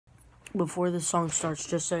Before the song starts,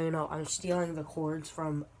 just so you know, I'm stealing the chords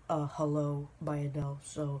from Hello by Adele,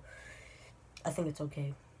 so I think it's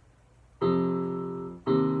okay.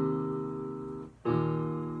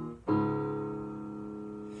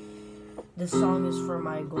 This song is for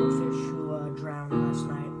my goldfish who drowned last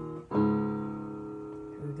night.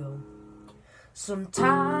 Here we go.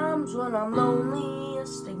 Sometimes when I'm lonely, I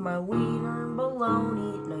stick my wiener in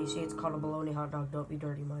bologna. No, you see, it's called a bologna hot dog. Don't be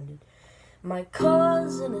dirty-minded. My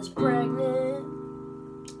cousin is pregnant,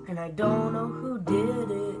 and I don't know who did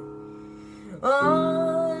it.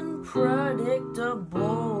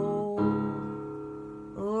 Unpredictable.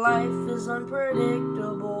 Life is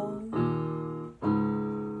unpredictable.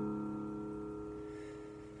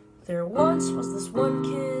 There once was this one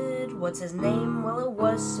kid. What's his name? Well, it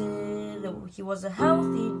was Sid. He was a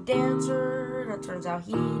healthy dancer, and it turns out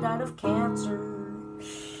he died of cancer.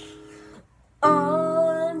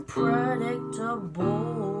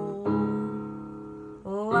 Unpredictable.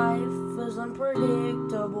 Life is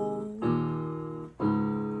unpredictable.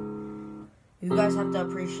 You guys have to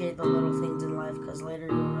appreciate the little things in life, because later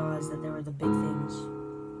you'll realize that they were the big things.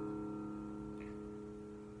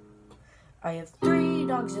 I have 3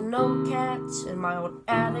 dogs and no cats, and my old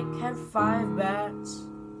attic had 5 bats.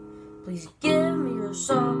 Please give me your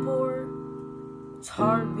support. It's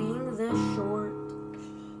hard being this short.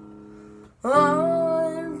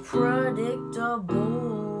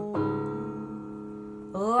 Unpredictable.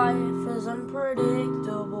 Life is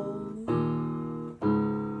unpredictable.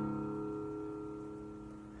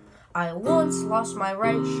 I once lost my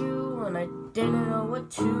right shoe, and I didn't know what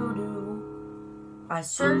to do. I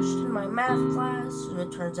searched in my math class, and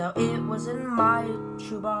it turns out it was in my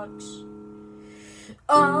shoebox.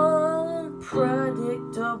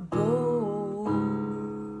 Unpredictable.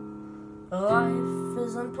 Life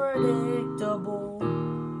is unpredictable.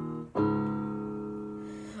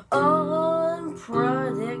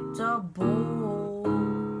 Unpredictable.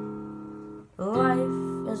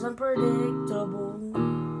 Life is unpredictable.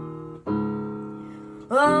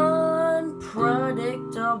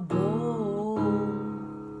 Unpredictable.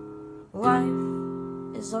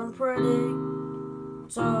 Life is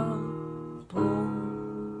unpredictable.